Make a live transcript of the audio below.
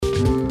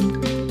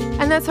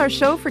And that's our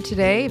show for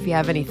today. If you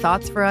have any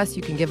thoughts for us,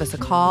 you can give us a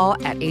call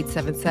at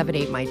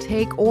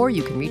 877-8MY-TAKE, or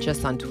you can reach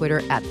us on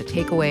Twitter at The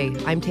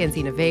Takeaway. I'm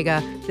Tanzina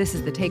Vega. This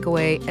is The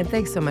Takeaway, and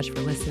thanks so much for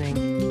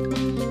listening.